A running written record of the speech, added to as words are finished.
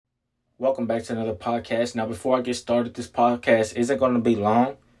Welcome back to another podcast. Now, before I get started, this podcast isn't going to be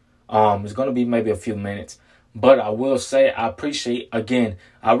long. It's going to be maybe a few minutes. But I will say I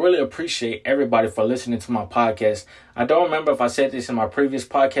really appreciate everybody for listening to my podcast. I don't remember if I said this in my previous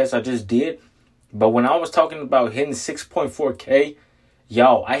podcast. I just did. But when I was talking about hitting 6.4K,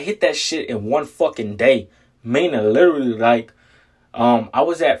 y'all, I hit that shit in one fucking day. Meaning literally I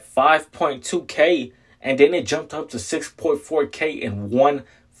was at 5.2K and then it jumped up to 6.4K in one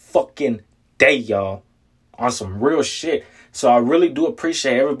fucking day, y'all. On some real shit. So I really do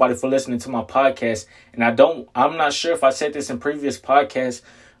appreciate everybody for listening to my podcast. And I'm not sure if I said this in previous podcasts.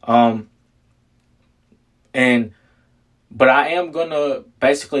 But I am going to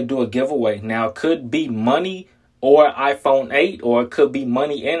basically do a giveaway. Now, it could be money or iPhone 8, or it could be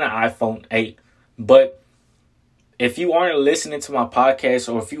money and an iPhone 8. But if you aren't listening to my podcast,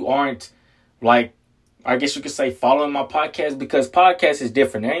 or if you aren't, I guess you could say following my podcast, because podcast is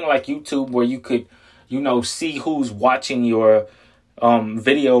different. It ain't like YouTube where you could, see who's watching your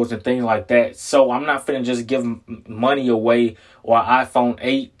videos and things like that. So I'm not finna just give money away or iPhone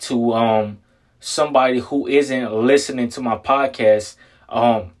 8 to somebody who isn't listening to my podcast.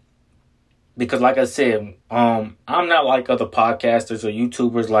 Because like I said, I'm not like other podcasters or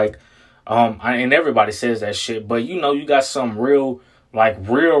YouTubers and everybody says that shit. But you got some real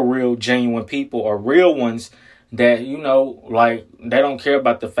genuine people, or real ones that, they don't care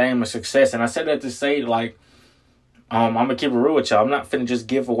about the fame or success. And I said that to say, I'm going to keep it real with y'all. I'm not finna just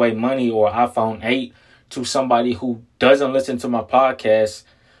give away money or iPhone 8 to somebody who doesn't listen to my podcast,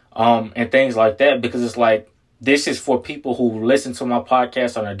 and things like that. Because it's this is for people who listen to my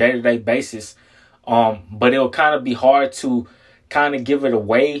podcast on a day-to-day basis. But it'll kind of be hard to kind of give it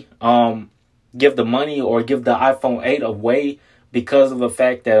away, give the money or give the iPhone 8 away, because of the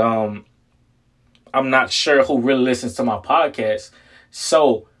fact that, I'm not sure who really listens to my podcast.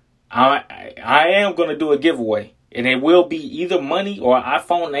 So I am going to do a giveaway, and it will be either money or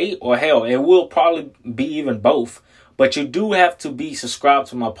iPhone 8, or hell, it will probably be even both. But you do have to be subscribed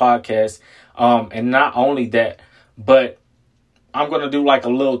to my podcast. And not only that, but I'm going to do a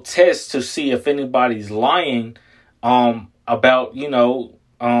little test to see if anybody's lying, about,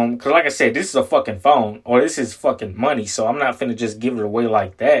 because like I said, this is a fucking phone, or this is fucking money. So I'm not finna just give it away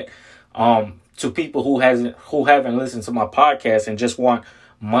like that. To people who haven't listened to my podcast and just want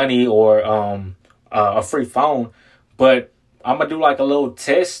money or a free phone. But I'm gonna do a little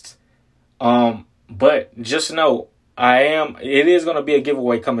test. But just know it is gonna be a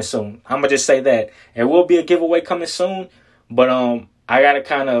giveaway coming soon. I'm gonna just say that it will be a giveaway coming soon. But I gotta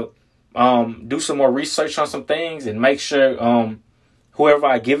kind of do some more research on some things and make sure whoever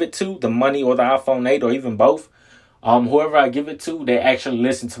I give it to, the money or the iPhone 8, or even both, whoever I give it to, they actually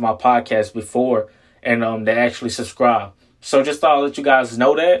listen to my podcast before, and they actually subscribe. So just thought I'd let you guys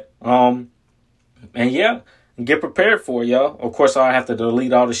know that. And yeah, get prepared for it, y'all. Of course, I have to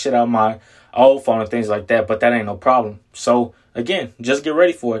delete all the shit out of my old phone and things like that, but that ain't no problem. So again, just get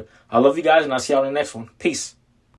ready for it. I love you guys, and I'll see y'all in the next one. Peace.